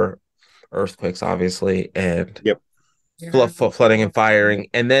cover earthquakes, obviously, and flooding and firing.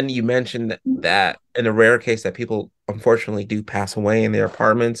 And then you mentioned that in a rare case that people unfortunately do pass away in their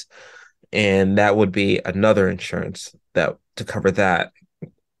apartments, and that would be another insurance that to cover that.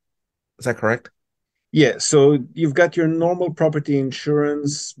 Is that correct? Yeah. So you've got your normal property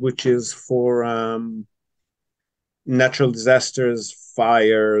insurance, which is for natural disasters,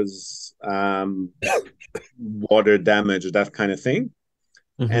 fires, water damage, that kind of thing.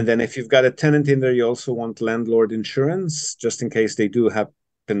 And then if you've got a tenant in there, you also want landlord insurance, just in case they do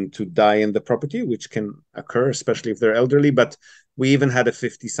happen to die in the property, which can occur, especially if they're elderly. But we even had a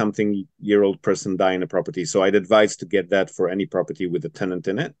 50-something-year-old person die in a property. So I'd advise to get that for any property with a tenant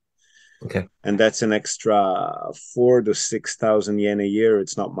in it. Okay. And that's an extra 4,000 to 6,000 yen a year.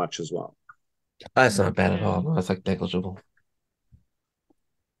 It's not much as well. That's not bad at all. That's like negligible.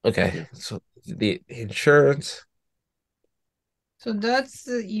 Okay. So the insurance. So that's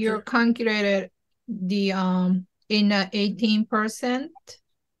you're calculated the in 18%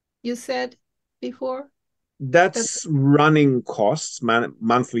 you said before? That's running costs,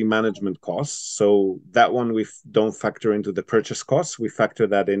 monthly management costs. So that one we don't factor into the purchase costs. We factor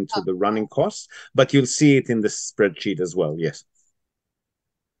that into the running costs, but you'll see it in the spreadsheet as well. Yes.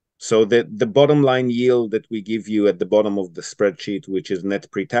 So the bottom line yield that we give you at the bottom of the spreadsheet, which is net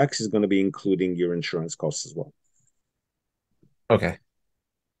pre-tax, is going to be including your insurance costs as well. Okay.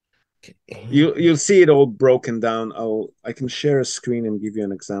 You'll see it all broken down. I can share a screen and give you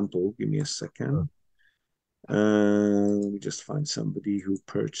an example. Give me a second. Let me just find somebody who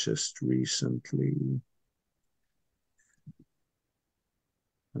purchased recently.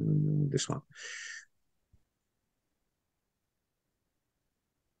 This one.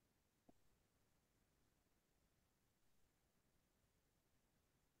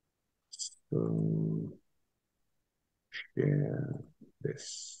 So share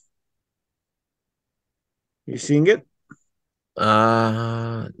this. You seeing it?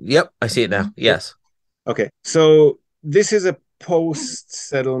 Yep, I see it now. Yes. Okay, so this is a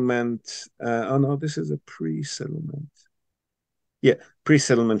post-settlement. Oh no, this is a pre-settlement. Yeah,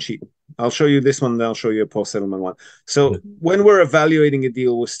 pre-settlement sheet. I'll show you this one, then I'll show you a post-settlement one. So when we're evaluating a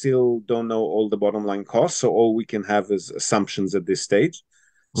deal, we still don't know all the bottom line costs. So all we can have is assumptions at this stage.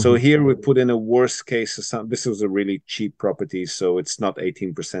 So here we put in a worst case. This was a really cheap property, so it's not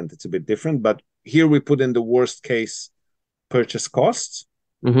 18%. It's a bit different. But here we put in the worst case purchase costs.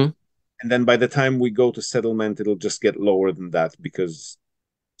 And then by the time we go to settlement, it'll just get lower than that because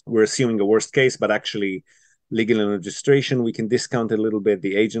we're assuming a worst case, but actually legal and registration, we can discount a little bit.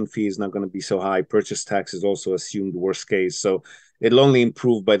 The agent fee is not going to be so high. Purchase tax is also assumed worst case. So it'll only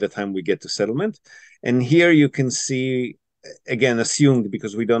improve by the time we get to settlement. And here you can see, again, assumed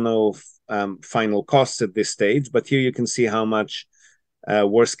because we don't know final costs at this stage, but here you can see how much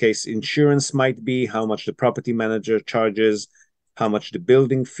worst case insurance might be, how much the property manager charges, how much the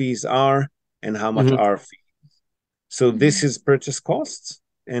building fees are, and how much our fee. So this is purchase costs,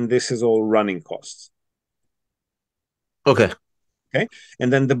 and this is all running costs. Okay.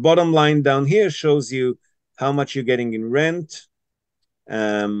 And then the bottom line down here shows you how much you're getting in rent,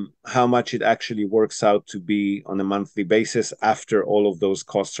 how much it actually works out to be on a monthly basis after all of those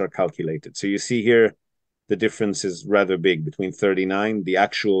costs are calculated. So you see here, the difference is rather big between 39. The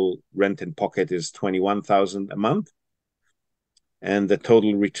actual rent in pocket is 21,000 a month. And the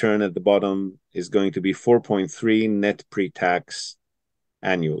total return at the bottom is going to be 4.3 net pre-tax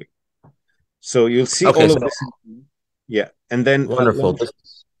annually. So you'll see all of this. Yeah. And then wonderful.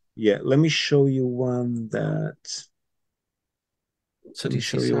 Let me show you one that. So do you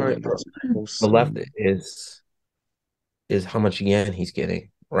show you the left is how much yen he's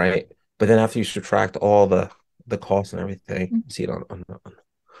getting, right? but then after you subtract all the costs and everything, see it on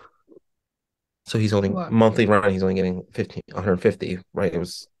so he's only monthly rent, he's only getting 150, right? It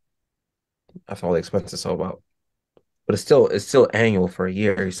was after all the expenses, so about, but it's still annual for a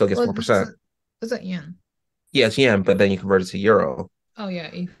year. He still gets 4%. Is that yen? Yeah, it's yen, but then you convert it to euro. Oh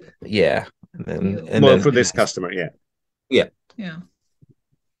yeah. Yeah. And well, then for this customer, yeah. Yeah.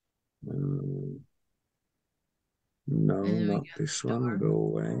 No, not this one. Go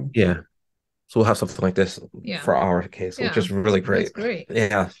away. Yeah. So we'll have something like this for our case, which is really great. That's great.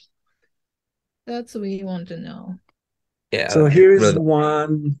 Yeah. That's what we want to know. Yeah. So here's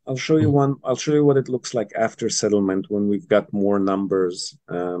one. I'll show you one. I'll show you what it looks like after settlement when we've got more numbers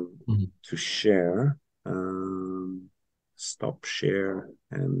to share. Stop share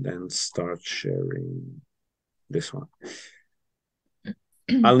and then start sharing this one.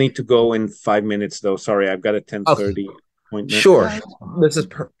 I'll need to go in 5 minutes though. Sorry, I've got a 10:30 appointment. Sure. This is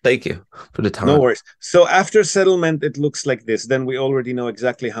thank you for the time. No worries. So after settlement, it looks like this. Then we already know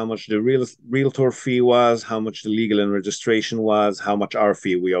exactly how much the realtor fee was, how much the legal and registration was, how much our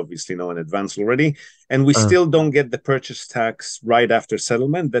fee we obviously know in advance already. And we still don't get the purchase tax right after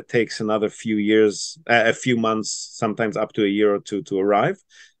settlement. That takes another few years, a few months, sometimes up to a year or two to arrive.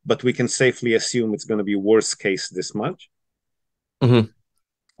 But we can safely assume it's going to be worst case this much.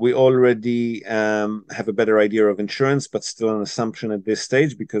 We already have a better idea of insurance, but still an assumption at this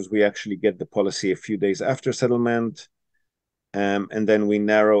stage because we actually get the policy a few days after settlement. And then we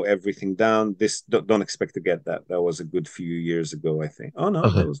narrow everything down. This don't expect to get that. That was a good few years ago, I think. Oh, no,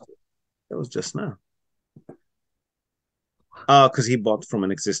 that was just now. Because he bought from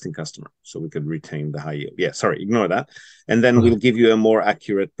an existing customer, so we could retain the high yield. Yeah, sorry, ignore that. And then we'll give you a more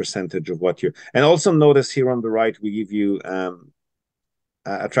accurate percentage of what you're... And also notice here on the right, we give you...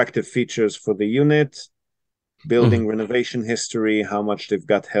 attractive features for the unit, building renovation history, how much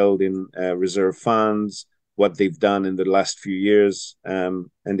they've got held in reserve funds, what they've done in the last few years.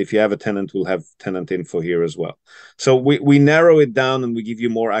 And if you have a tenant, we'll have tenant info here as well. So we narrow it down and we give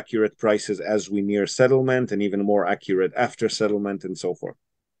you more accurate prices as we near settlement and even more accurate after settlement and so forth.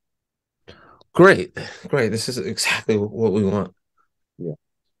 Great. This is exactly what we want. Yeah.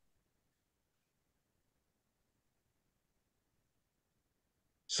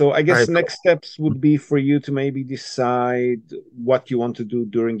 So I guess next steps would be for you to maybe decide what you want to do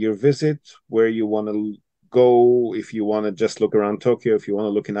during your visit, where you want to go, if you want to just look around Tokyo, if you want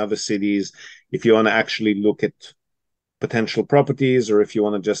to look in other cities, if you want to actually look at potential properties, or if you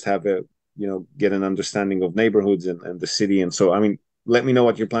want to just have get an understanding of neighborhoods and the city. And so, I mean, let me know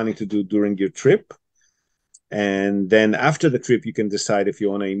what you're planning to do during your trip. And then after the trip, you can decide if you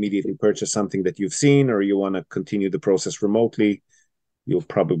want to immediately purchase something that you've seen or you want to continue the process remotely.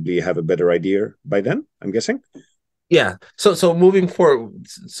 You'll probably have a better idea by then, I'm guessing. Yeah. So moving forward,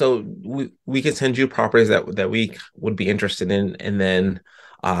 so we can send you properties that we would be interested in, and then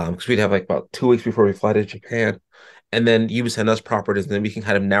because we'd have like about 2 weeks before we fly to Japan, and then you would send us properties, and then we can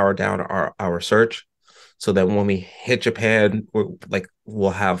kind of narrow down our search, so that when we hit Japan,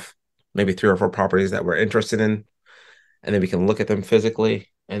 we'll have maybe 3 or 4 properties that we're interested in, and then we can look at them physically,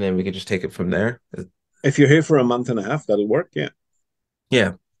 and then we can just take it from there. If you're here for a month and a half, that'll work.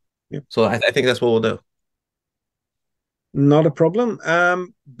 Yeah. So I think that's what we'll do. Not a problem.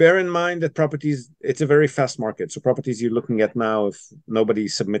 Bear in mind that properties, it's a very fast market. So properties you're looking at now, if nobody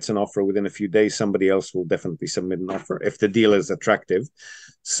submits an offer within a few days, somebody else will definitely submit an offer if the deal is attractive.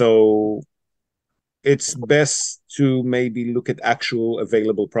 So it's best to maybe look at actual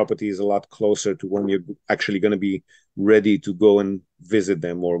available properties a lot closer to when you're actually going to be ready to go and visit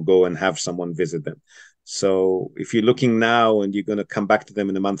them or go and have someone visit them. So if you're looking now and you're going to come back to them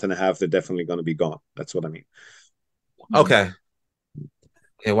in a month and a half, they're definitely going to be gone. That's what I mean. Okay.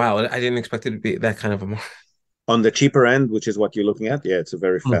 Yeah, wow. I didn't expect it to be that kind of a market. On the cheaper end, which is what you're looking at, it's a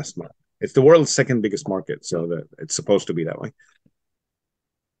very fast market. It's the world's second biggest market, so it's supposed to be that way.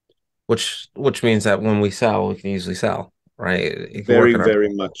 Which means that when we sell, we can easily sell, right? Very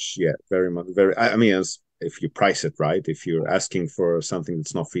much. I mean, if you price it right, if you're asking for something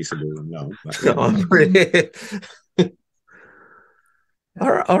that's not feasible, no.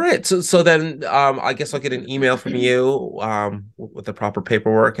 All right. So then I guess I'll get an email from you with the proper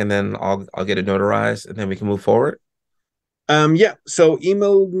paperwork, and then I'll get it notarized, and then we can move forward. So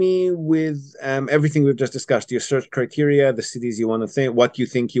email me with everything we've just discussed, your search criteria, the cities you want to think, what you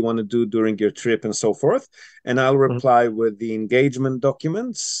think you want to do during your trip and so forth. And I'll reply with the engagement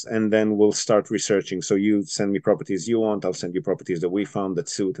documents, and then we'll start researching. So you send me properties you want, I'll send you properties that we found that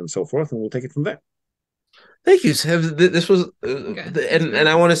suit and so forth, and we'll take it from there. Thank you. This was, and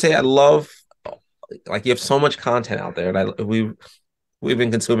I want to say I love, like, you have so much content out there, and we've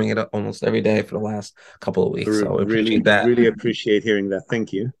been consuming it almost every day for the last couple of weeks. So we appreciate that. Really appreciate hearing that.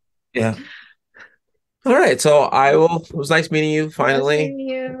 Thank you. Yeah. All right. So it was nice meeting you finally. Nice meeting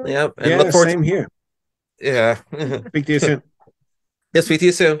you. Yep. And yeah, look forward same here. Yeah. Speak to you soon. Yeah, speak to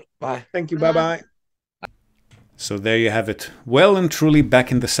you soon. Bye. Thank you. Bye-bye. So there you have it. Well and truly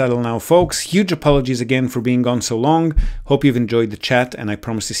back in the saddle now, folks. Huge apologies again for being gone so long. Hope you've enjoyed the chat, and I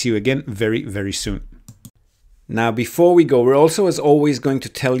promise to see you again very, very soon. Now, before we go, we're also, as always, going to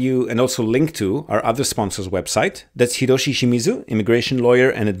tell you and also link to our other sponsor's website. That's Hiroshi Shimizu, immigration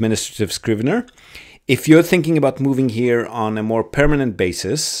lawyer and administrative scrivener. If you're thinking about moving here on a more permanent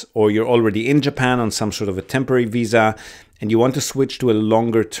basis, or you're already in Japan on some sort of a temporary visa, and you want to switch to a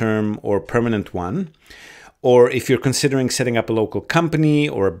longer term or permanent one, or if you're considering setting up a local company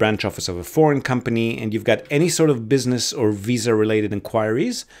or a branch office of a foreign company and you've got any sort of business or visa-related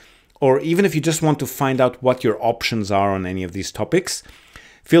inquiries, or even if you just want to find out what your options are on any of these topics,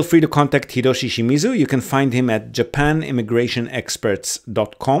 feel free to contact Hiroshi Shimizu. You can find him at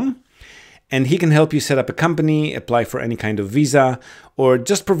japanimmigrationexperts.com, and he can help you set up a company, apply for any kind of visa, or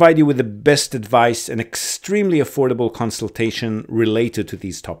just provide you with the best advice and extremely affordable consultation related to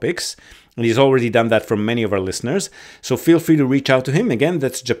these topics. And he's already done that for many of our listeners. So feel free to reach out to him. Again,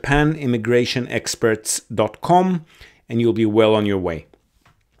 that's japanimmigrationexperts.com, and you'll be well on your way.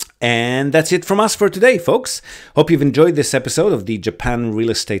 And that's it from us for today, folks. Hope you've enjoyed this episode of the Japan Real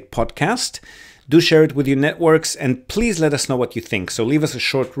Estate Podcast. Do share it with your networks, and please let us know what you think. So leave us a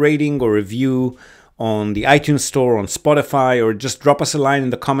short rating or review on the iTunes Store, on Spotify, or just drop us a line in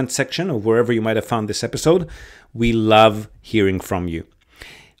the comment section or wherever you might have found this episode. We love hearing from you.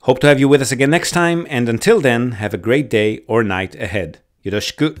 Hope to have you with us again next time, and until then, have a great day or night ahead.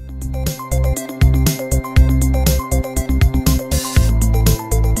 Yoroshiku.